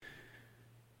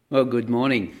Well, good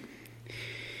morning.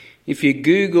 If you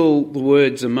Google the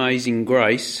words Amazing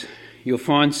Grace, you'll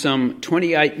find some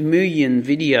 28 million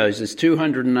videos. There's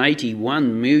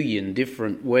 281 million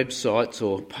different websites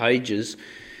or pages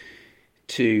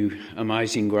to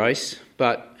Amazing Grace,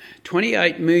 but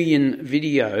 28 million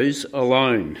videos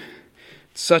alone.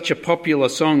 It's such a popular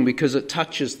song because it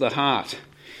touches the heart.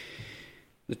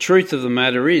 The truth of the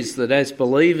matter is that as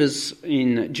believers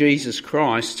in Jesus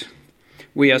Christ,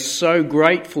 we are so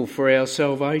grateful for our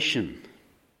salvation.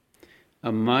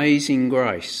 Amazing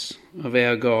grace of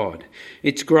our God.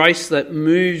 It's grace that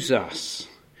moves us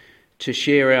to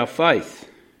share our faith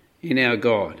in our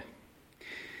God.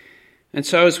 And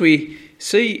so as we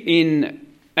see in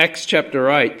Acts chapter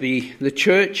 8, the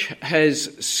church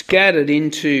has scattered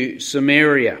into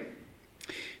Samaria.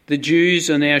 The Jews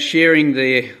are now sharing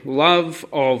their love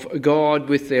of God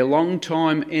with their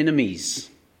long-time enemies.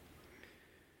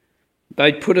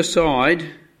 They'd put aside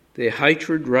their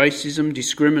hatred, racism,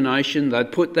 discrimination.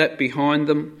 They'd put that behind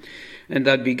them, and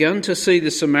they'd begun to see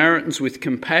the Samaritans with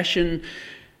compassion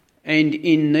and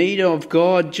in need of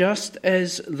God just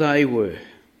as they were.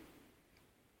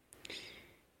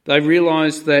 They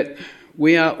realised that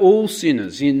we are all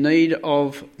sinners in need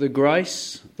of the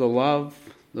grace, the love,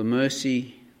 the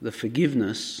mercy, the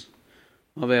forgiveness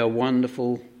of our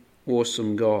wonderful,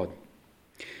 awesome God.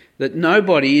 That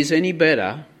nobody is any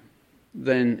better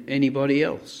than anybody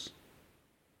else.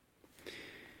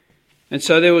 And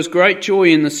so there was great joy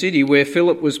in the city where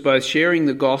Philip was both sharing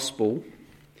the gospel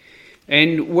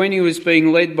and, when he was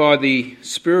being led by the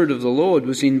Spirit of the Lord,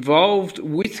 was involved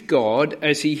with God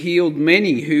as he healed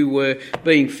many who were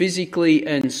being physically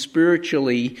and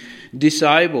spiritually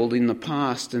disabled in the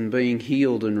past and being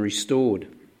healed and restored.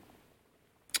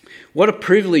 What a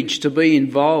privilege to be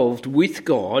involved with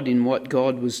God in what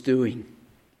God was doing.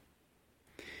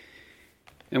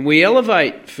 And we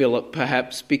elevate Philip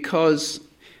perhaps because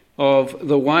of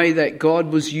the way that God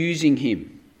was using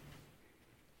him.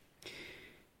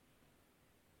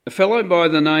 A fellow by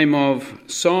the name of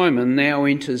Simon now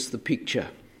enters the picture.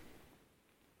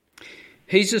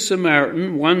 He's a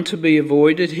Samaritan, one to be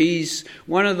avoided. He's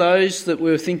one of those that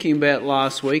we were thinking about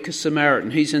last week, a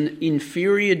Samaritan. He's an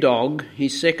inferior dog.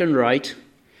 He's second rate.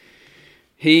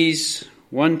 He's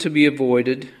one to be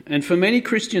avoided. And for many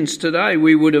Christians today,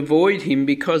 we would avoid him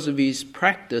because of his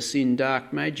practice in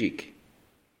dark magic.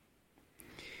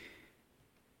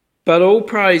 But all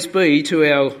praise be to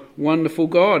our wonderful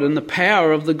God and the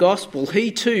power of the gospel.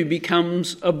 He too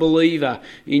becomes a believer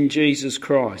in Jesus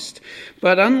Christ.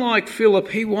 But unlike Philip,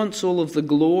 he wants all of the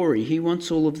glory. He wants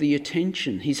all of the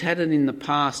attention. He's had it in the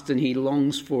past and he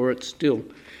longs for it still.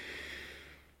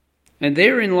 And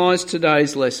therein lies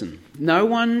today's lesson. No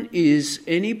one is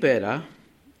any better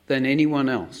than anyone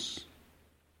else.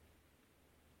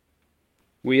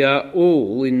 We are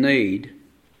all in need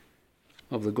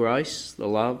of the grace, the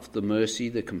love, the mercy,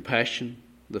 the compassion,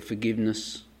 the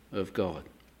forgiveness of God.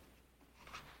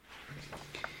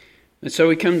 And so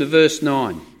we come to verse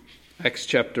 9, Acts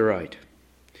chapter 8.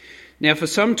 Now for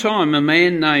some time a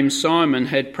man named Simon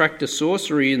had practiced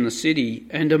sorcery in the city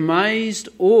and amazed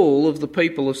all of the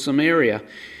people of Samaria.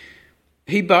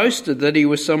 He boasted that he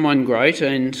was someone great,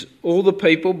 and all the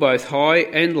people, both high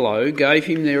and low, gave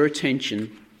him their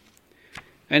attention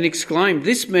and exclaimed,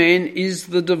 "This man is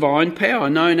the divine power,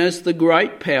 known as the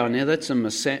great power." Now that's a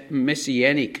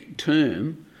messianic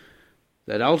term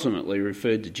that ultimately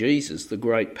referred to Jesus, the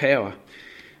great power.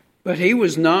 But he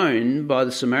was known by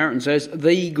the Samaritans as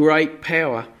the great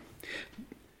power.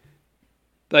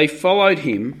 They followed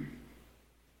him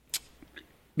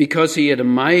because he had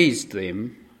amazed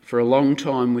them for a long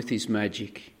time with his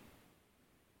magic.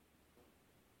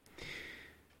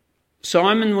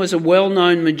 Simon was a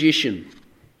well-known magician.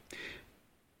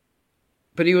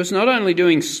 But he was not only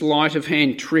doing sleight of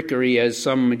hand trickery as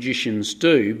some magicians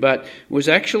do, but was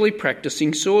actually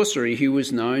practicing sorcery. He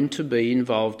was known to be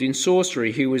involved in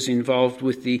sorcery. He was involved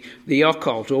with the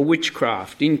occult or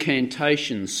witchcraft,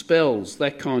 incantations, spells,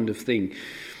 that kind of thing.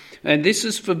 And this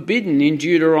is forbidden in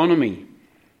Deuteronomy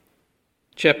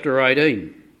chapter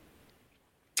 18,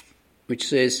 which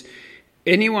says,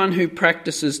 "Anyone who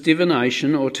practices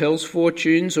divination or tells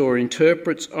fortunes or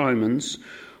interprets omens,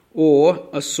 or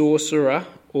a sorcerer,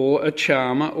 or a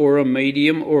charmer, or a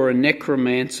medium, or a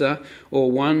necromancer,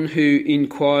 or one who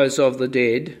inquires of the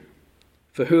dead,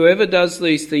 for whoever does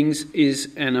these things is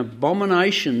an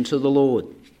abomination to the Lord."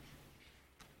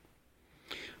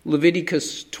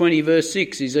 Leviticus 20 verse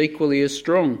 6 is equally as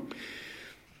strong.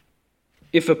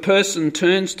 If a person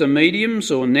turns to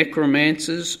mediums or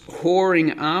necromancers,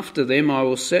 whoring after them, I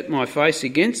will set my face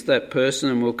against that person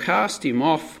and will cast him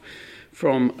off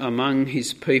from among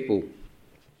his people.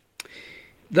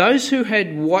 Those who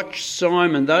had watched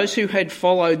Simon, those who had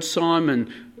followed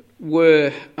Simon,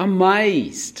 were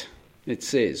amazed, it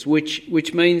says,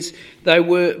 which means they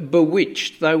were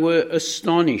bewitched, they were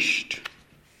astonished.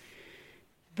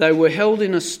 They were held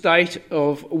in a state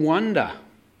of wonder.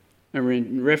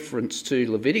 In reference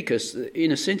to Leviticus,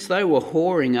 in a sense, they were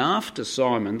whoring after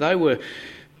Simon. They were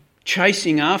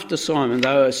chasing after Simon.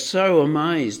 They were so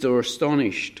amazed or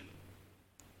astonished.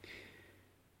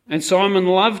 And Simon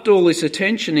loved all this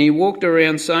attention. He walked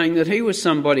around saying that he was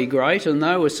somebody great, and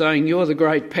they were saying, "You're the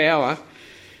great power."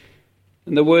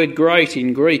 And the word great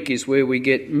in Greek is where we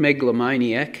get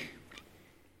megalomaniac.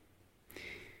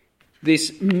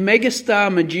 This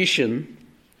megastar magician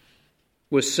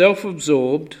was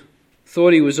self-absorbed,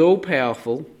 thought he was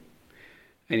all-powerful,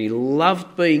 and he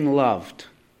loved being loved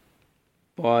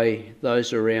by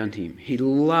those around him. He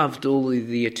loved all of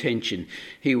the attention.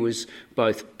 He was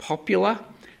both popular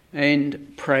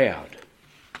and proud.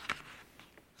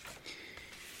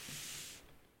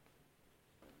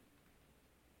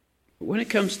 When it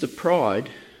comes to pride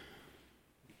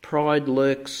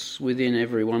lurks within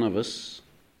every one of us,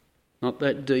 not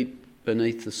that deep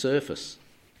beneath the surface.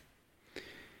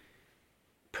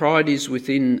 Pride is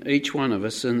within each one of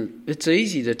us, and it's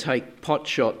easy to take pot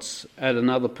shots at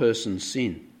another person's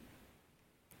sin.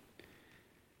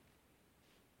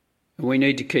 We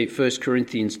need to keep 1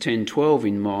 Corinthians 10:12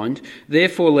 in mind.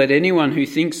 Therefore let anyone who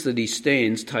thinks that he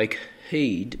stands take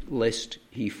heed lest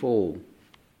he fall.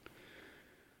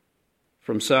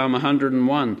 From Psalm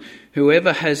 101,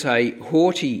 whoever has a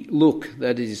haughty look,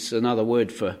 that is another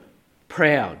word for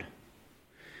proud,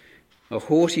 a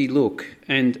haughty look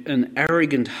and an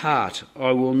arrogant heart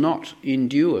I will not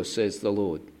endure, says the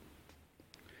Lord.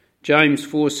 James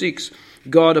 4:6,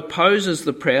 God opposes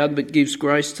the proud but gives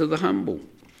grace to the humble.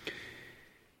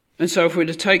 And so if we're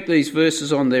to take these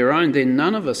verses on their own, then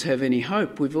none of us have any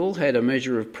hope. We've all had a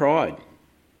measure of pride.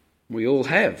 We all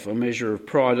have a measure of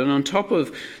pride. And on top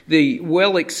of the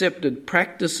well-accepted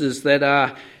practices that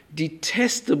are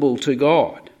detestable to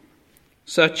God,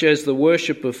 such as the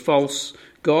worship of false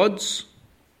gods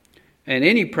and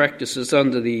any practices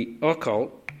under the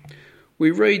occult,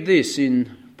 we read this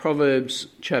in Proverbs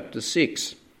chapter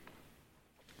 6.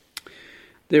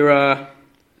 There are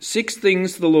 6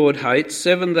 things the Lord hates,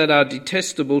 7 that are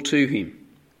detestable to him.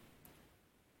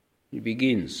 He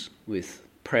begins with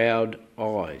proud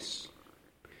eyes,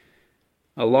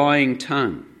 a lying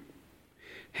tongue,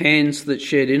 hands that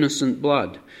shed innocent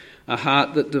blood, a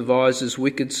heart that devises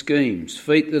wicked schemes,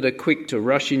 feet that are quick to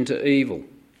rush into evil,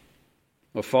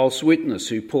 a false witness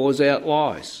who pours out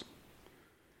lies,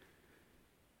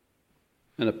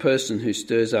 and a person who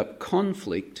stirs up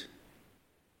conflict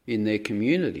in their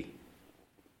community.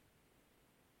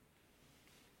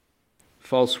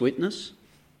 False witness,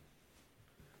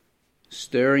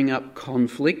 stirring up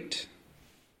conflict,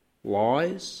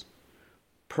 lies,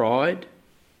 pride,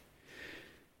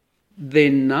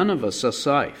 then none of us are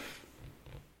safe.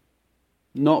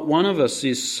 Not one of us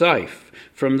is safe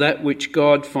from that which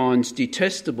God finds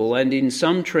detestable, and in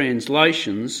some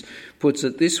translations puts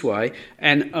it this way,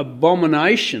 an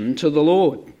abomination to the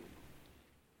Lord.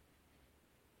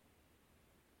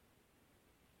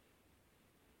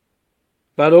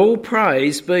 But all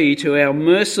praise be to our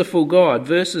merciful God,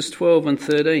 verses 12 and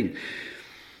 13.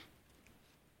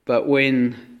 But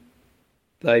when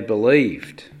they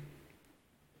believed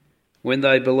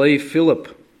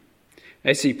Philip,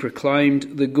 as he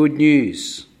proclaimed the good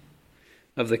news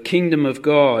of the kingdom of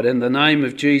God and the name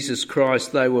of Jesus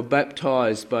Christ, they were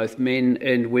baptized, both men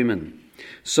and women.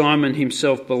 Simon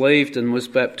himself believed and was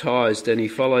baptized, and he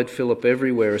followed Philip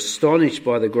everywhere, astonished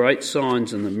by the great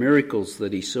signs and the miracles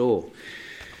that he saw.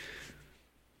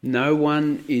 No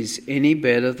one is any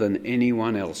better than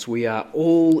anyone else. We are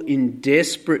all in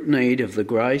desperate need of the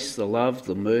grace, the love,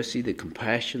 the mercy, the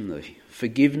compassion, the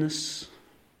forgiveness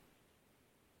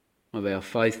of our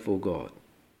faithful God.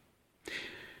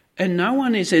 And no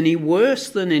one is any worse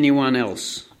than anyone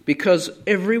else, because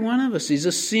every one of us is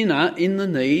a sinner in the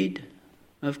need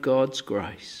of God's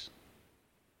grace.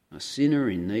 A sinner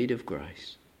in need of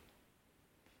grace.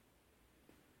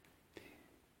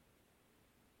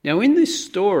 Now, in this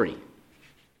story,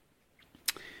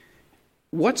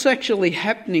 what's actually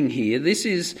happening here? This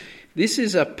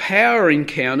is a power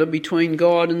encounter between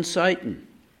God and Satan.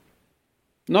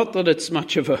 Not that it's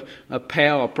much of a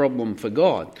power problem for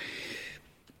God.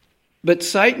 But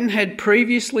Satan had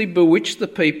previously bewitched the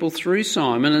people through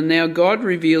Simon, and now God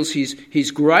reveals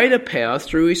his greater power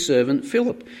through his servant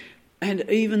Philip. And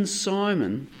even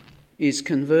Simon is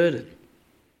converted.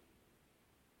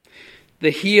 the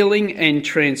healing and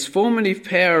transformative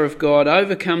power of God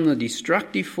overcome the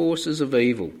destructive forces of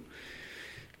evil.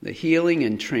 The healing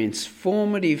and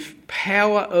transformative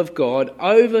power of God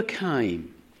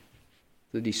overcame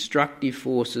the destructive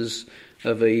forces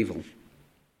of evil.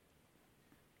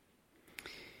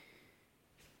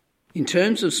 In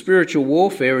terms of spiritual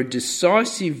warfare, a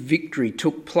decisive victory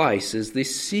took place as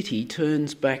this city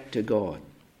turns back to God.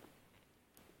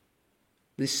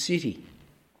 This city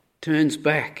turns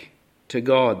back to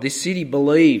God. This city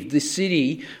believed. This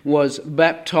city was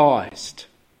baptised.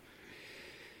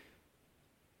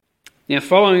 Now,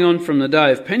 following on from the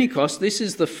day of Pentecost, this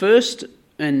is the first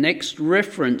and next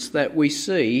reference that we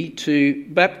see to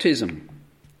baptism.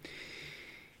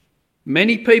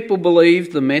 Many people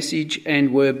believed the message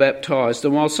and were baptised.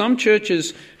 And while some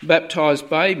churches baptise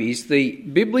babies, the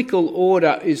biblical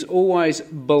order is always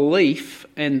belief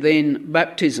and then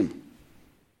baptism.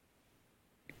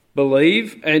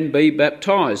 Believe and be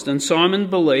baptised. And Simon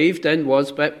believed and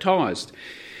was baptised.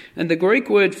 And the Greek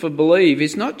word for believe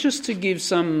is not just to give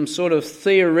some sort of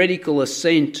theoretical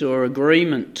assent or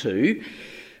agreement to,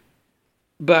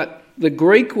 but the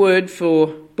Greek word for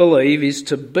believe is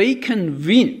to be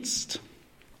convinced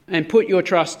and put your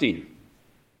trust in.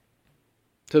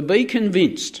 To be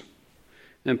convinced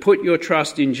and put your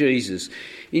trust in Jesus.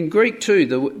 In Greek too,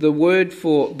 the word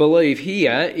for believe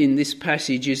here in this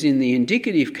passage is in the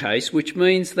indicative case, which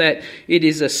means that it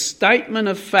is a statement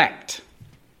of fact.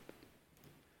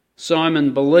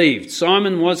 Simon believed,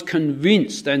 Simon was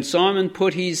convinced, and Simon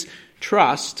put his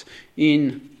trust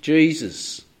in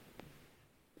Jesus.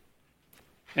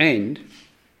 And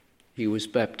he was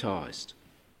baptised.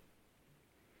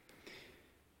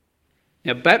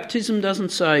 Now, baptism doesn't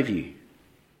save you.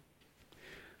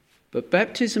 But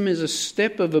baptism is a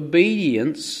step of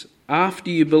obedience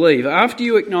after you believe. After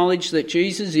you acknowledge that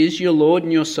Jesus is your Lord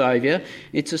and your Saviour,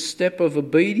 it's a step of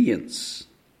obedience.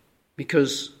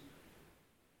 Because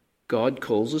God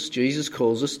calls us, Jesus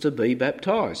calls us to be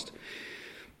baptised.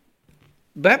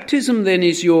 Baptism then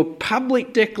is your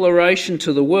public declaration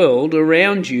to the world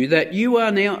around you that you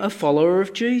are now a follower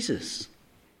of Jesus.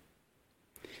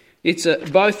 It's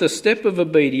both a step of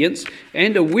obedience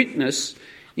and a witness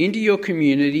into your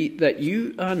community that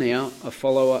you are now a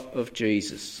follower of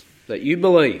Jesus, that you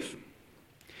believe.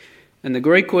 And the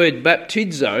Greek word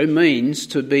baptizo means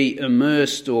to be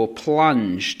immersed or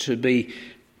plunged, to be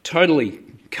totally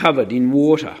covered in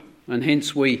water, and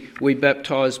hence we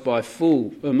baptise by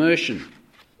full immersion.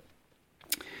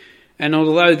 And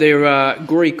although there are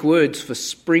Greek words for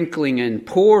sprinkling and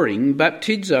pouring,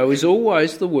 baptizo is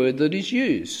always the word that is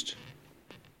used.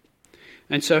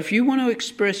 And so if you want to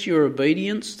express your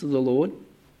obedience to the Lord,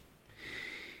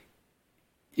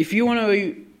 if you want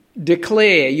to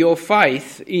declare your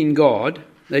faith in God,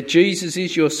 that Jesus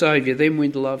is your Saviour, then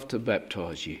we'd love to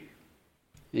baptise you.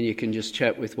 And you can just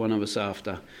chat with one of us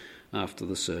after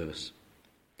the service.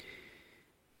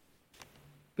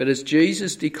 But as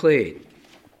Jesus declared,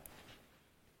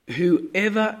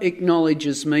 whoever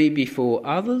acknowledges me before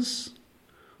others,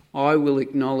 I will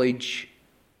acknowledge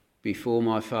before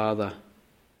my Father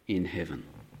in heaven.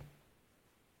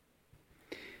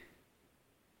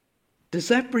 Does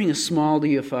that bring a smile to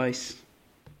your face?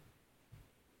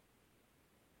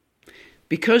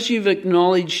 Because you've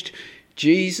acknowledged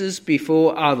Jesus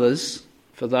before others,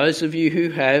 for those of you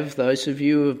who have, those of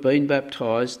you who have been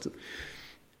baptised,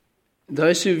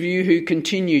 those of you who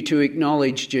continue to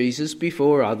acknowledge Jesus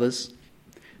before others,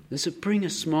 does it bring a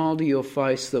smile to your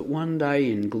face that one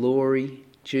day in glory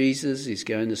Jesus is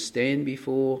going to stand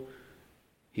before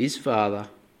his Father,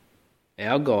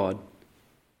 our God,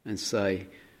 and say,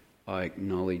 I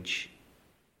acknowledge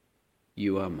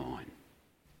you are mine.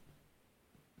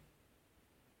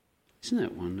 Isn't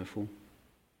that wonderful?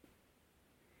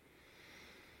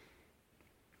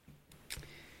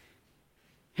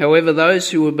 However,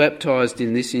 those who were baptised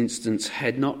in this instance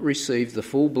had not received the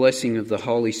full blessing of the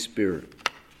Holy Spirit,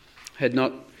 had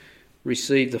not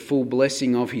received the full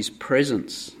blessing of his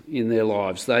presence in their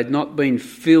lives. They had not been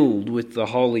filled with the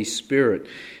Holy Spirit.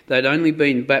 They'd only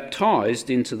been baptised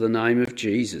into the name of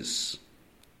Jesus,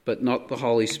 but not the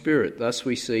Holy Spirit. Thus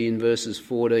we see in verses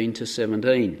 14 to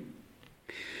 17.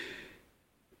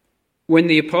 When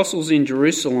the apostles in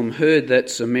Jerusalem heard that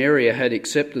Samaria had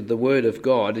accepted the word of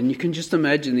God, and you can just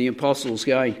imagine the apostles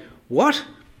going, what?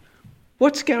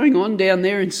 What's going on down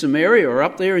there in Samaria or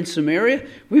up there in Samaria?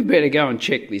 We better go and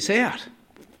check this out.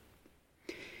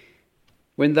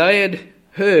 When they had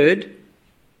heard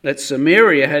that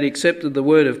Samaria had accepted the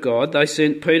word of God, they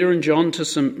sent Peter and John to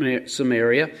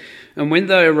Samaria, and when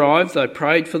they arrived, they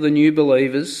prayed for the new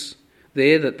believers.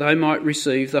 there that they might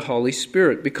receive the Holy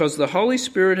Spirit, because the Holy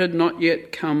Spirit had not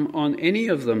yet come on any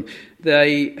of them.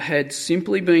 They had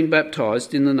simply been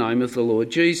baptized in the name of the Lord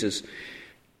Jesus.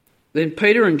 Then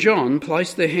Peter and John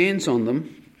placed their hands on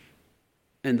them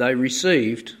and they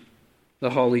received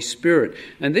the Holy Spirit.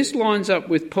 And this lines up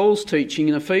with Paul's teaching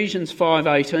in Ephesians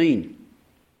 5:18,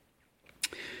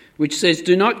 which says,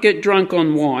 "Do not get drunk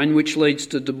on wine, which leads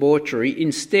to debauchery.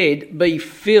 Instead, be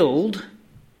filled."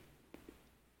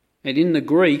 And in the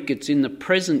Greek, it's in the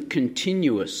present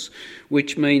continuous,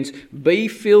 which means be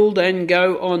filled and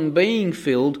go on being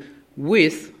filled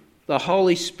with the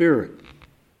Holy Spirit.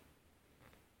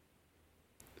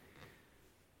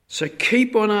 So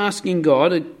keep on asking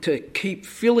God to keep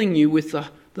filling you with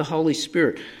the Holy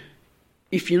Spirit.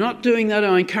 If you're not doing that,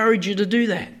 I encourage you to do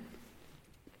that.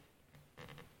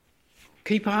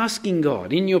 Keep asking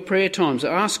God in your prayer times.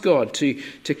 Ask God to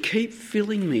keep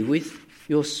filling me with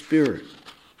your Spirit.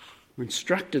 We're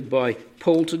instructed by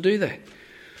Paul to do that.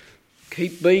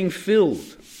 Keep being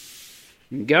filled.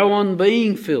 And go on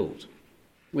being filled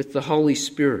with the Holy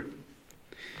Spirit.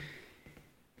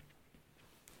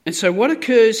 And so what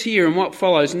occurs here and what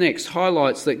follows next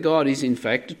highlights that God is in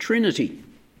fact a Trinity.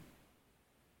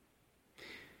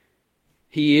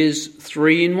 He is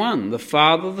three in one, the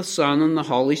Father, the Son and the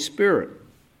Holy Spirit.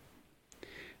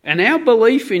 And our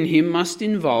belief in him must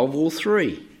involve all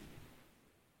three.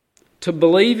 To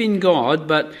believe in God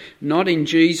but not in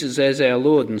Jesus as our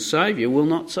Lord and Saviour will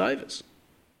not save us.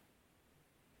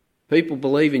 People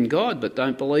believe in God but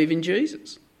don't believe in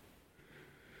Jesus.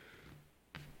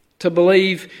 To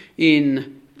believe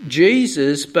in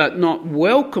Jesus but not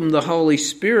welcome the Holy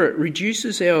Spirit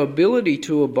reduces our ability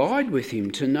to abide with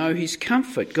him, to know his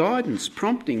comfort, guidance,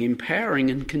 prompting, empowering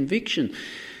and conviction.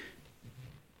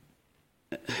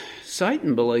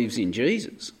 Satan believes in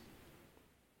Jesus.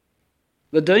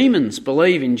 The demons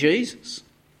believe in Jesus,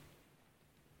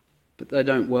 but they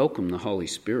don't welcome the Holy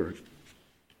Spirit.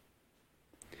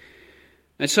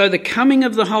 And so the coming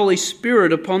of the Holy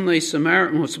Spirit upon these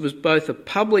Samaritans was both a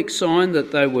public sign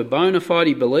that they were bona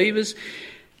fide believers,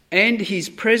 and his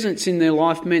presence in their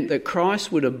life meant that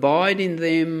Christ would abide in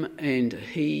them and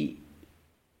they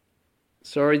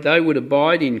would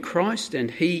abide in Christ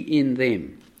and he in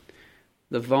them,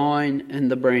 the vine and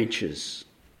the branches.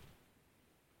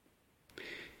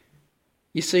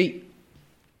 You see,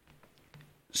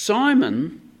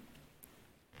 Simon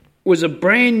was a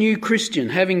brand new Christian,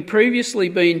 having previously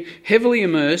been heavily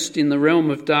immersed in the realm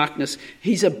of darkness.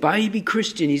 He's a baby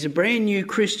Christian, he's a brand new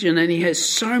Christian, and he has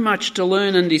so much to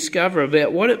learn and discover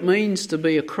about what it means to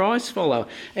be a Christ follower,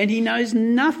 and he knows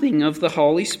nothing of the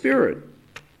Holy Spirit.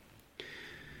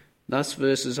 Thus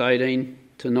verses 18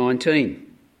 to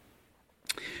 19.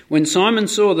 When Simon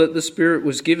saw that the Spirit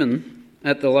was given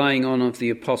at the laying on of the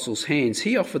apostles' hands,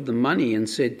 he offered them money and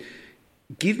said,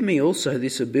 "Give me also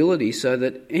this ability so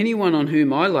that anyone on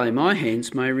whom I lay my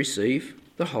hands may receive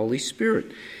the Holy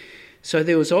Spirit." So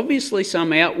there was obviously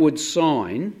some outward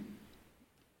sign,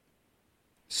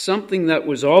 something that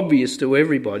was obvious to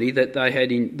everybody that they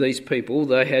had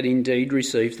indeed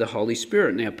received the Holy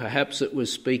Spirit. Now perhaps it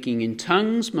was speaking in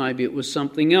tongues, maybe it was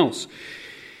something else.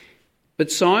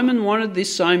 But Simon wanted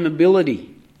this same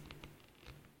ability.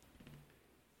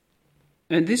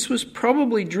 And this was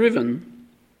probably driven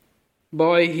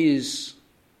by his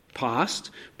past,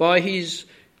 by his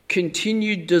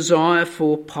continued desire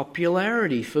for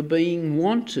popularity, for being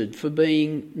wanted, for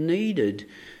being needed,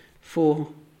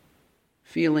 for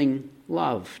feeling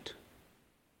loved.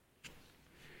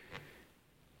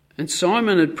 And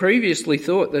Simon had previously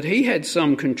thought that he had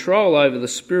some control over the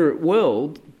spirit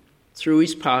world through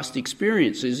his past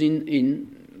experiences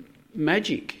in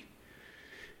magic.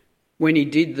 When he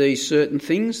did these certain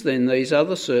things, then these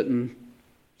other certain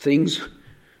things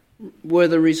were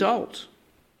the result.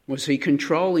 Was he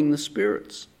controlling the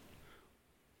spirits?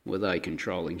 Were they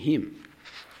controlling him?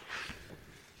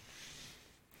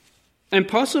 And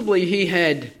possibly he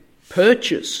had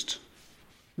purchased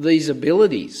these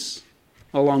abilities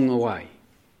along the way,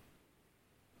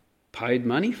 paid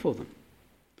money for them.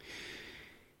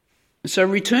 So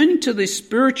returning to this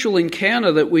spiritual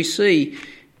encounter that we see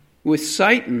with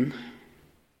Satan,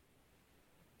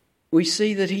 we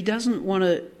see that he doesn't want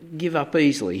to give up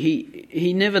easily.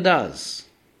 He never does.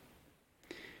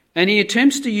 And he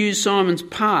attempts to use Simon's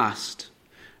past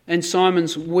and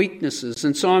Simon's weaknesses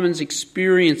and Simon's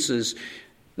experiences,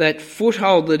 that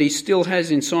foothold that he still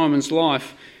has in Simon's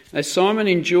life, as Simon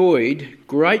enjoyed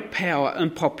great power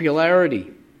and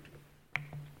popularity.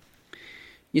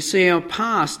 You see, our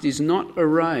past is not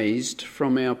erased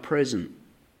from our present.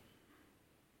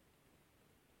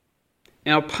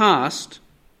 Our past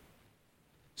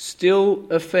still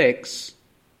affects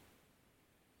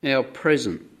our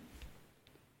present.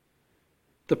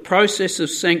 The process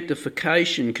of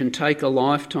sanctification can take a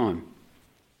lifetime.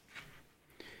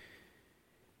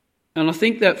 And I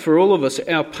think that for all of us,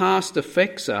 our past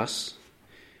affects us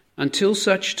until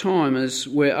such time as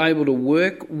we're able to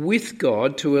work with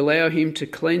God to allow him to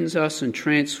cleanse us and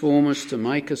transform us to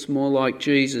make us more like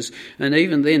Jesus. And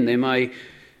even then there may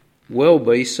well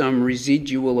be some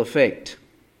residual effect.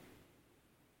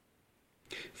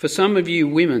 For some of you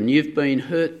women, you've been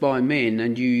hurt by men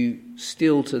and you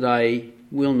still today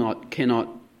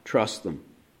cannot trust them.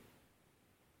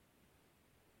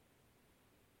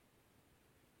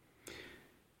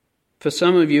 For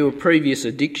some of you, a previous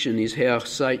addiction is how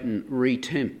Satan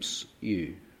retempts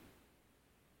you.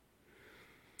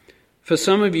 For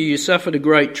some of you, you suffered a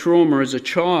great trauma as a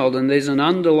child and there's an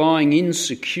underlying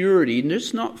insecurity and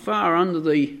it's not far under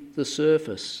the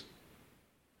surface.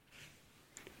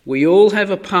 We all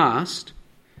have a past,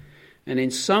 and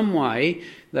in some way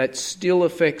that still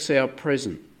affects our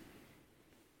present.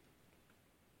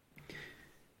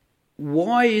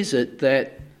 Why is it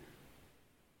that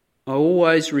I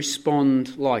always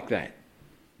respond like that?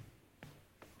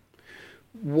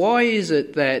 Why is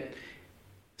it that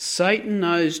Satan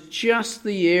knows just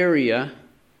the area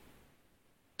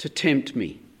to tempt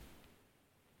me?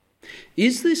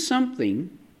 Is there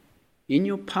something in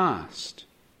your past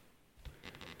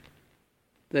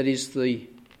that is the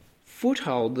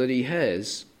foothold that he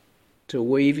has to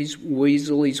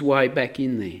weasel his way back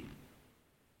in there?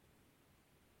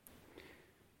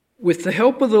 With the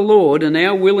help of the Lord and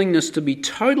our willingness to be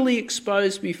totally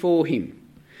exposed before him,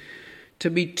 to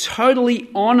be totally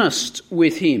honest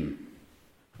with him,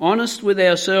 honest with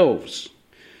ourselves,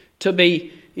 to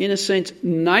be, in a sense,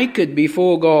 naked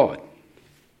before God,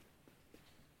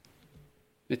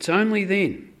 it's only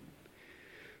then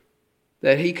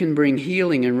that he can bring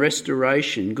healing and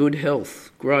restoration, good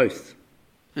health, growth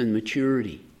and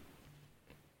maturity.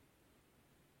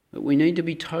 But we need to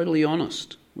be totally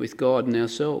honest with God and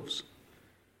ourselves.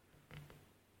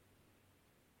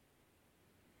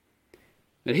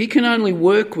 But he can only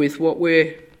work with what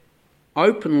we're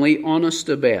openly honest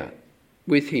about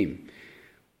with him.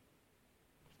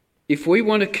 If we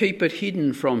want to keep it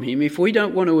hidden from him, if we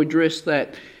don't want to address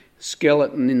that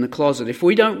skeleton in the closet, if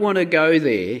we don't want to go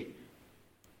there,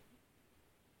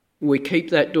 we keep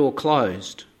that door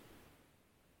closed.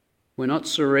 We're not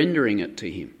surrendering it to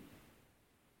him.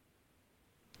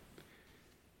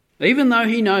 Even though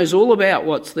he knows all about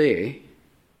what's there,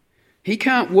 he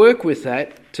can't work with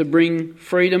that to bring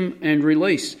freedom and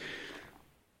release.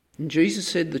 And Jesus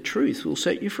said the truth will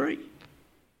set you free.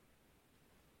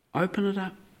 Open it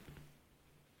up.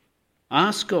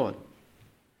 Ask God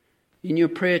in your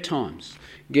prayer times.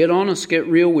 Get honest, get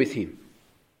real with him.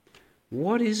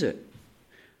 What is it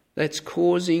that's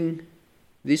causing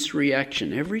this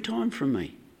reaction every time from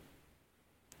me?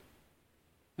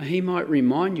 He might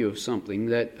remind you of something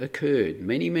that occurred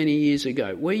many, many years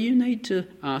ago where you need to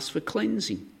ask for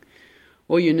cleansing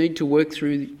or you need to work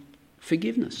through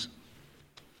forgiveness.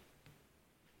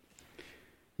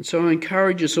 And so I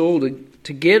encourage us all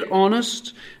to get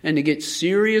honest and to get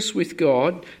serious with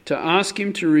God, to ask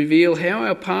him to reveal how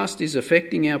our past is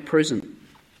affecting our present,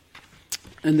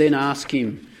 and then ask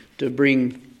him to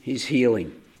bring his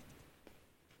healing.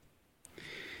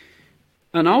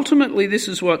 And ultimately this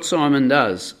is what Simon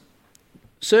does.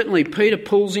 Certainly Peter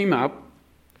pulls him up,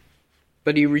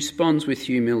 but he responds with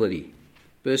humility.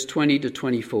 Verse 20 to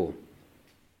 24.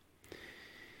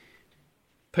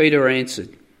 Peter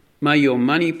answered, "May your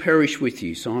money perish with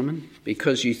you, Simon,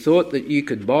 because you thought that you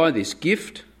could buy this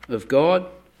gift of God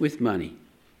with money.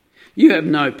 You have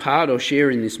no part or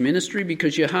share in this ministry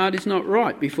because your heart is not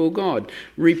right before God.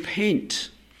 Repent.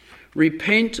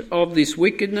 Repent of this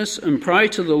wickedness and pray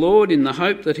to the Lord in the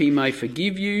hope that he may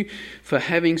forgive you for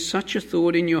having such a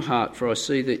thought in your heart, for I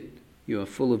see that you are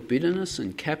full of bitterness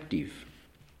and captive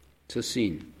to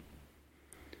sin."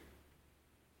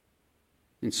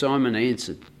 And Simon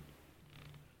answered,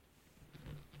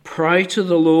 "Pray to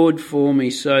the Lord for me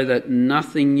so that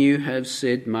nothing you have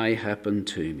said may happen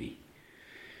to me."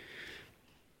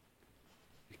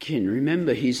 Again,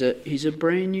 remember, he's a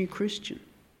brand new Christian.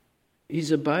 He's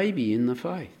a baby in the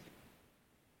faith.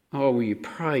 Oh, will you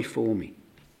pray for me?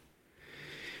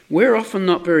 We're often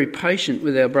not very patient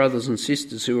with our brothers and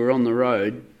sisters who are on the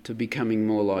road to becoming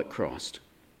more like Christ.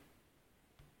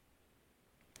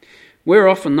 We're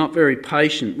often not very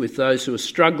patient with those who are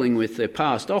struggling with their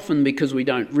past, often because we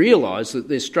don't realise that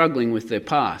they're struggling with their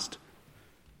past.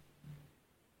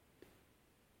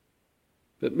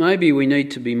 But maybe we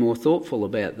need to be more thoughtful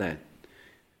about that.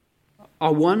 I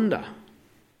wonder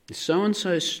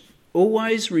So-and-so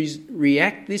always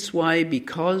react this way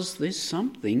because there's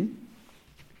something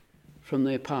from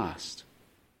their past.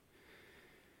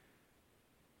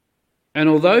 And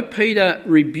although Peter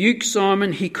rebukes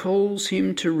Simon, he calls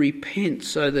him to repent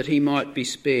so that he might be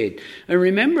spared. And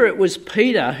remember, it was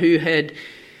Peter who had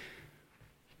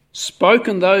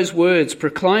spoken those words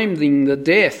proclaiming the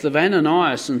death of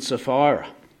Ananias and Sapphira.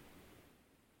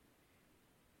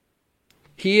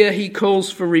 Here he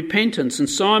calls for repentance, and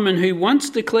Simon, who once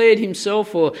declared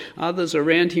himself, or others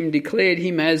around him declared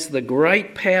him as the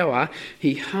great power,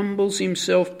 he humbles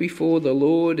himself before the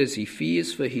Lord as he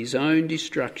fears for his own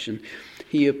destruction.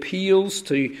 He appeals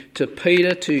to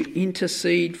Peter to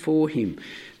intercede for him.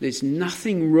 There's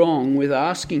nothing wrong with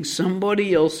asking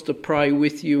somebody else to pray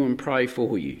with you and pray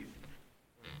for you.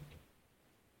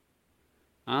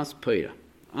 Ask Peter.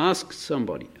 Ask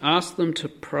somebody. Ask them to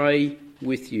pray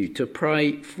with you, to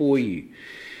pray for you.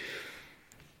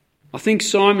 I think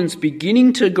Simon's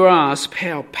beginning to grasp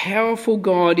how powerful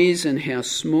God is and how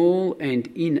small and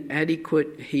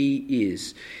inadequate he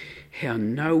is. How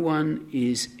no one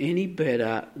is any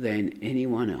better than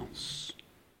anyone else.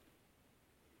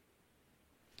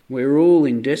 We're all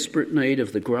in desperate need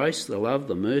of the grace, the love,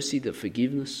 the mercy, the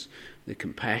forgiveness, the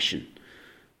compassion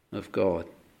of God.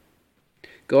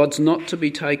 God's not to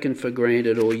be taken for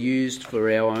granted or used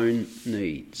for our own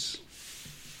needs,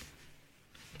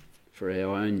 to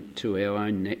our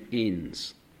own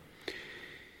ends.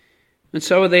 And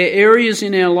so are there areas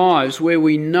in our lives where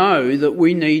we know that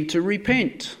we need to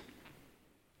repent?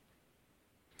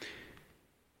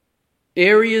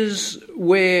 Areas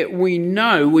where we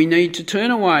know we need to turn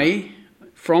away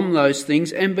from those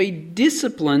things and be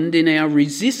disciplined in our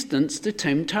resistance to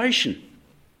temptation.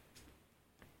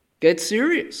 Get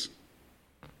serious.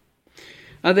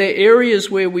 Are there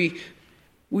areas where we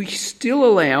still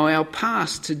allow our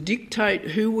past to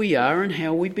dictate who we are and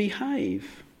how we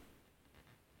behave?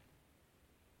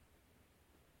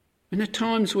 And at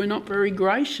times we're not very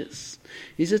gracious.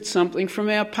 Is it something from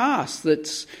our past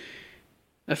that's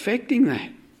affecting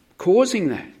that, causing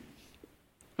that?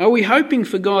 Are we hoping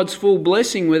for God's full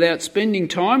blessing without spending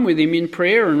time with him in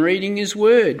prayer and reading his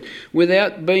word,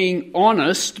 without being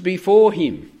honest before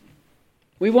him?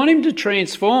 We want him to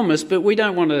transform us, but we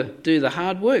don't want to do the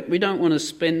hard work. We don't want to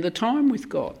spend the time with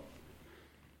God.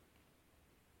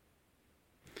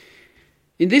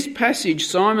 In this passage,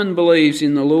 Simon believes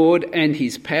in the Lord and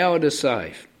his power to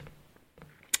save.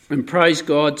 And praise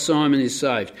God, Simon is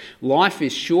saved. Life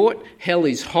is short, hell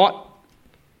is hot,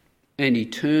 and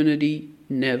eternity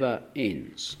never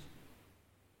ends.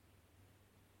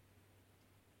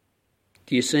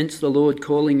 Do you sense the Lord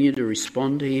calling you to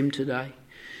respond to him today?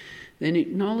 Then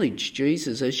acknowledge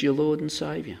Jesus as your Lord and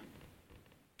Saviour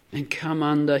and come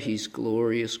under his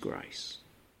glorious grace.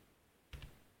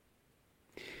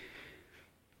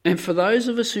 And for those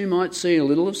of us who might see a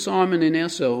little of Simon in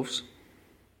ourselves,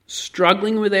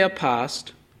 struggling with our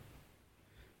past,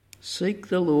 seek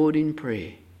the Lord in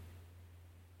prayer.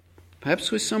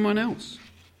 Perhaps with someone else.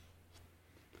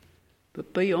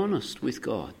 But be honest with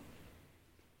God.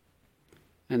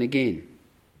 And again,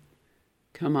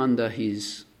 come under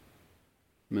his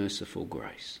merciful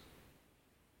grace.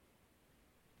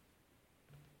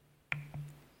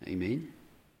 Amen.